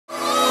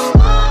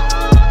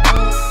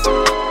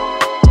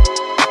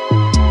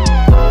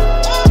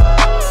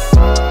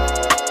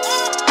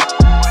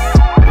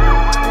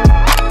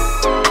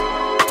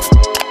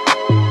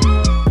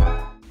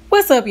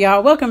up,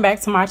 y'all? Welcome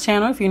back to my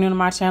channel. If you're new to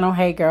my channel,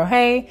 hey girl,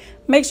 hey.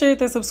 Make sure you hit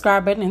the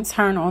subscribe button and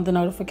turn on the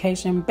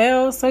notification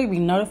bell so you'll be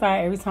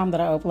notified every time that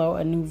I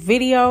upload a new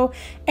video.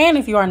 And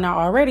if you are not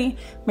already,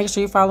 make sure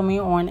you follow me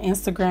on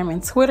Instagram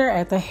and Twitter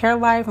at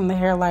Theharelife and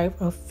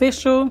Theharelife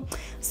Official.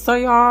 So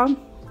y'all,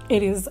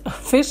 it is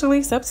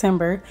officially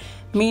September,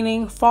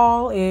 meaning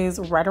fall is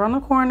right around the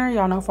corner.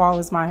 Y'all know fall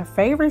is my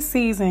favorite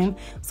season.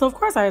 So of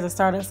course I had to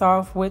start us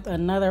off with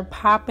another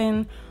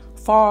poppin'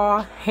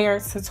 fall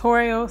hair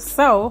tutorial.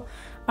 So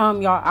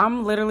y'all,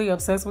 I'm literally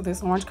obsessed with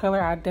this orange color.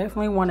 I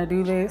definitely want to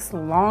do this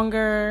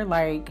longer.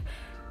 Like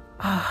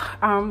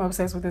I'm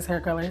obsessed with this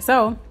hair color.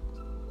 So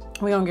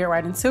we're gonna get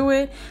right into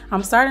it.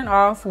 I'm starting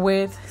off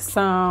with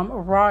some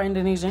raw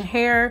Indonesian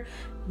hair.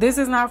 This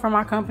is not from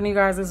my company,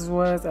 guys. This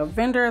was a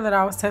vendor that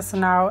I was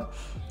testing out,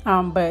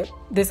 but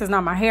this is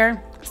not my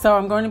hair. So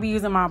I'm going to be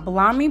using my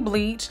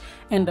Bleach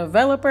and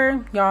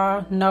Developer.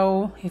 Y'all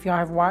know, if y'all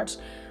have watched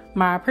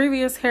my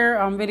previous hair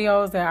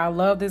videos, that I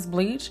love this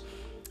bleach.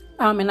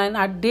 And then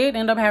I did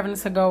end up having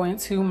to go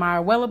into my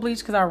Wella bleach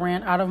because I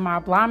ran out of my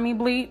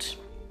bleach.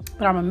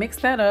 But I'm gonna mix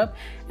that up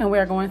and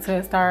we're going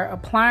to start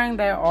applying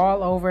that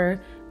all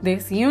over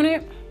this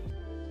unit.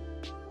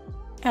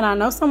 And I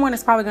know someone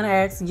is probably gonna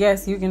ask,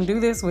 yes, you can do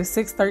this with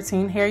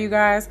 613 hair, you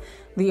guys.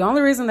 The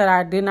only reason that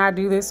I did not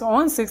do this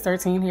on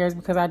 613 hair is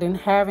because I didn't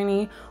have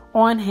any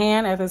on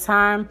hand at the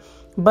time.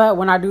 But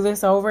when I do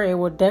this over, it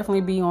will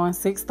definitely be on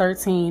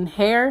 613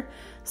 hair.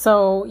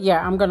 So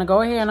yeah, I'm gonna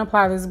go ahead and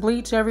apply this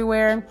bleach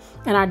everywhere.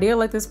 And I did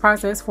let this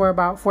process for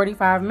about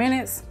 45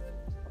 minutes.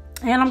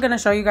 And I'm gonna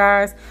show you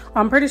guys,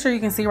 I'm pretty sure you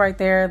can see right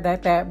there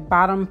that that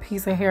bottom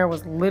piece of hair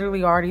was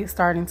literally already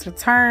starting to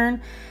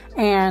turn.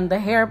 And the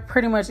hair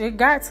pretty much, it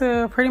got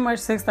to pretty much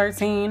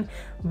 613,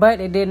 but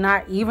it did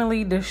not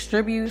evenly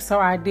distribute. So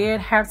I did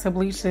have to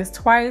bleach this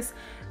twice.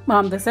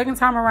 The second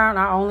time around,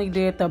 I only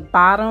did the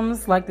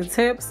bottoms, like the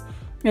tips,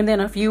 and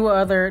then a few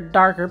other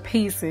darker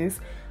pieces.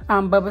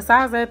 But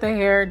besides that, the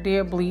hair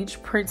did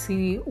bleach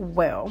pretty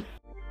well.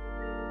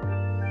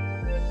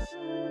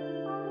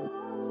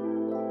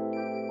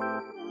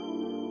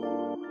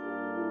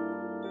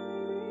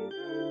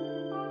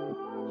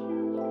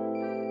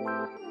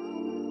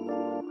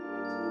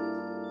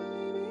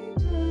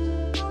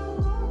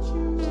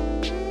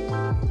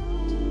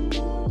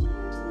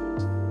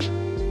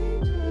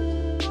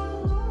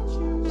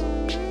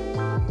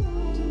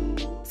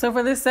 So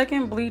for this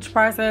second bleach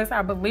process,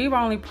 I believe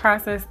I only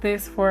processed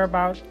this for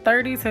about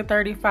 30 to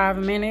 35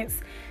 minutes.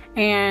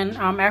 And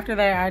after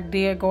that, I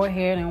did go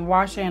ahead and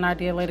wash it, and I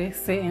did let it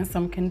sit in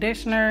some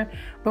conditioner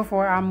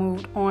before I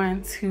moved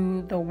on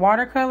to the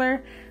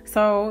watercolor.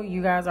 So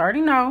you guys already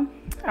know,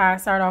 I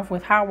start off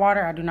with hot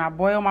water. I do not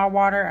boil my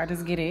water. I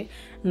just get it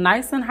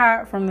nice and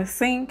hot from the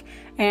sink.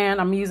 And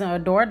I'm using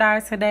Adore Dye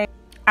today.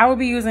 I will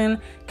be using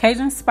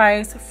Cajun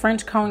Spice,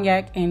 French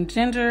Cognac, and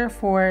Ginger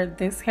for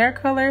this hair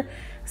color.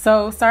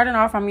 So starting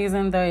off, I'm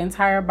using the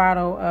entire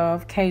bottle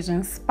of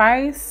Cajun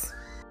Spice.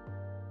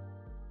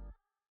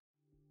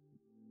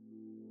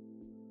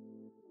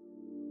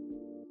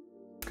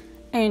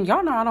 And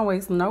y'all know I don't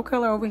waste no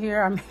color over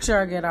here. I make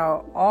sure I get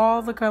out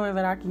all the color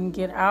that I can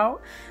get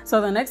out. So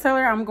the next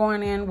color I'm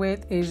going in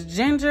with is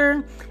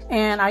Ginger.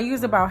 And I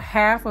use about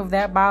half of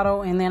that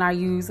bottle. And then I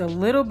use a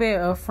little bit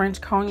of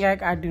French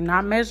Cognac. I do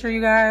not measure,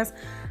 you guys.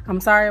 I'm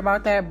sorry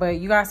about that.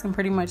 But you guys can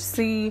pretty much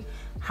see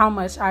how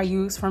much I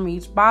use from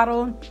each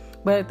bottle.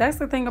 But that's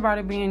the thing about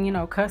it being, you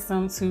know,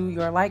 custom to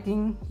your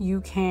liking.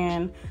 You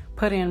can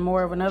put in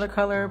more of another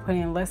color, put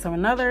in less of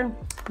another.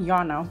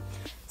 Y'all know.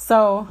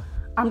 So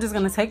I'm just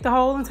going to take the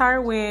whole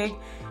entire wig,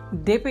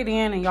 dip it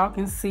in, and y'all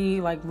can see,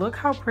 like, look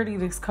how pretty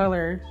this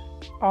color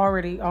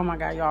already. Oh my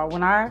God, y'all.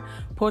 When I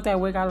pulled that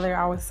wig out of there,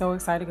 I was so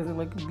excited because it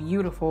looked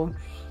beautiful.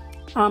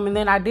 And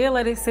then I did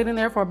let it sit in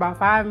there for about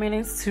 5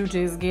 minutes to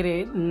just get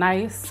it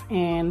nice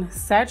and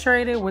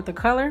saturated with the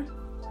color.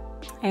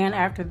 And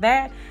after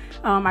that,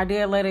 I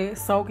did let it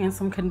soak in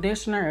some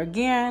conditioner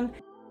again.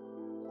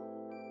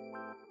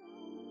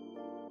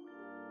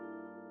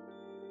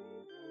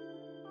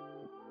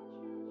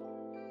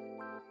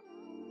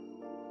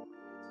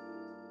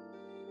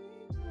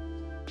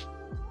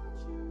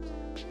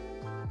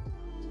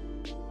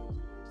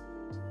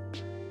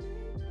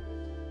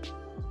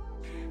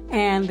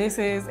 And this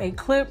is a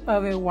clip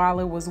of it while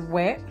it was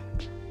wet.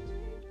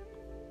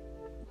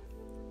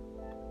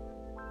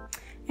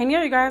 And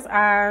yeah, you guys,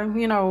 I,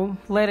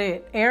 let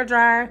it air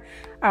dry.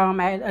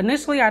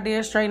 Initially I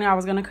did straighten it. I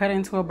was going to cut it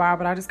into a bob,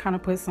 but I just kind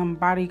of put some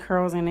body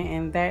curls in it,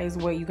 and that is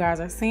what you guys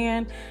are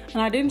seeing.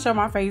 And I didn't show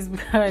my face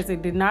because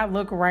it did not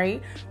look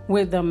right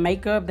with the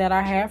makeup that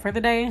I had for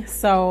the day.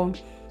 So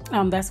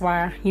that's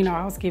why,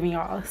 I was giving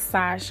y'all a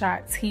side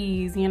shot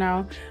tease,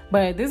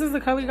 but this is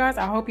the color, you guys.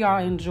 I hope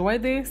y'all enjoy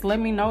this.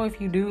 Let me know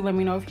if you do. Let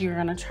me know if you're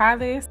going to try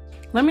this.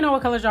 Let me know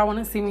what colors y'all want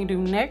to see me do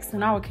next,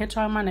 and I will catch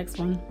y'all in my next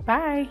one.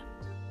 Bye.